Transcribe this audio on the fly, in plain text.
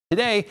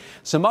Today,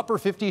 some upper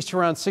 50s to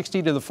around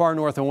 60 to the far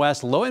north and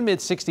west, low and mid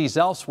 60s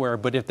elsewhere.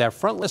 But if that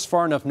front lifts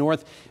far enough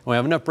north and we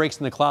have enough breaks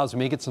in the clouds, we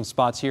may get some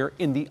spots here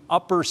in the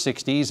upper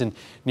 60s and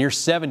near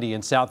 70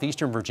 in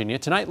southeastern Virginia.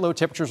 Tonight, low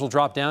temperatures will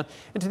drop down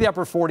into the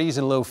upper 40s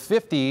and low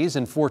 50s.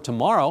 And for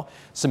tomorrow,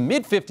 some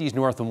mid 50s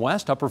north and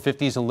west, upper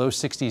 50s and low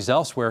 60s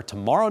elsewhere.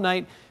 Tomorrow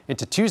night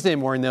into Tuesday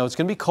morning, though, it's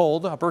going to be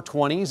cold, upper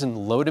 20s and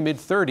low to mid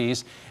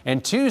 30s.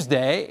 And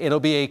Tuesday, it'll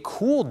be a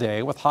cool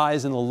day with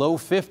highs in the low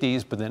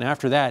 50s. But then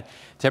after that,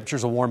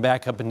 temperatures will warm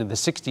back up into the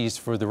 60s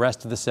for the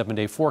rest of the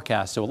 7-day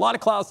forecast. So a lot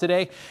of clouds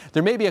today.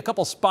 There may be a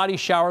couple spotty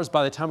showers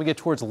by the time we get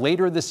towards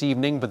later this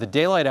evening, but the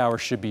daylight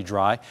hours should be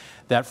dry.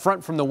 That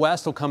front from the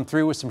west will come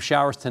through with some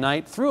showers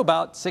tonight through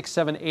about 6,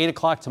 7, 8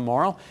 o'clock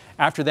tomorrow.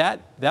 After that,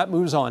 that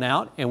moves on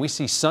out and we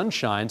see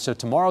sunshine. So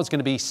tomorrow is going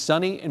to be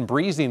sunny and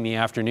breezy in the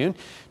afternoon.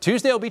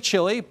 Tuesday will be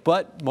chilly,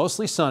 but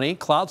mostly sunny.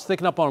 Clouds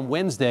thicken up on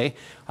Wednesday.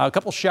 A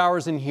couple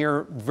showers in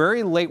here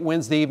very late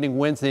Wednesday evening,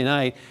 Wednesday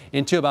night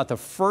into about the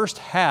first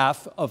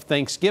half of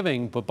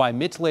Thanksgiving. But by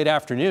mid to late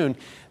afternoon,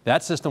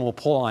 that system will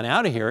pull on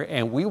out of here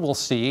and we will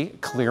see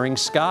clearing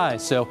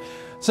skies. So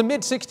some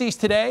mid 60s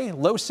today,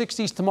 low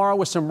 60s tomorrow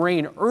with some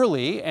rain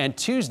early, and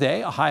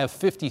Tuesday a high of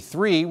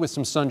 53 with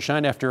some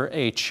sunshine after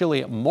a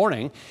chilly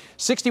morning.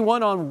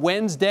 61 on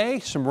Wednesday,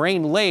 some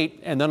rain late,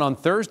 and then on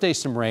Thursday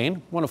some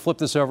rain. Want to flip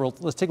this over.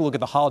 Let's take a look at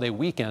the holiday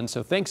weekend.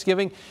 So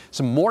Thanksgiving,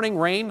 some morning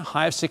rain,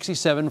 high of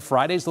 67.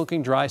 Friday's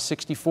looking dry,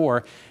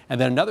 64. And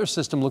then another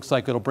system looks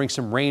like it'll bring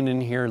some rain in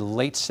here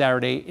late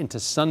Saturday into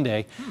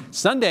Sunday.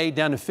 Sunday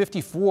down to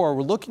 54.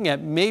 We're looking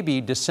at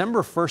maybe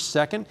December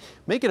 1st, 2nd.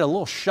 Make it a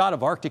little shot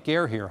of Arctic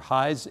air here.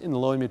 Highs in the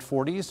low and mid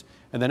 40s.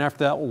 And then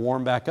after that, we'll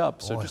warm back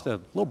up. So just a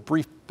little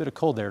brief bit of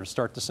cold there to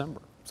start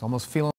December. It's almost feeling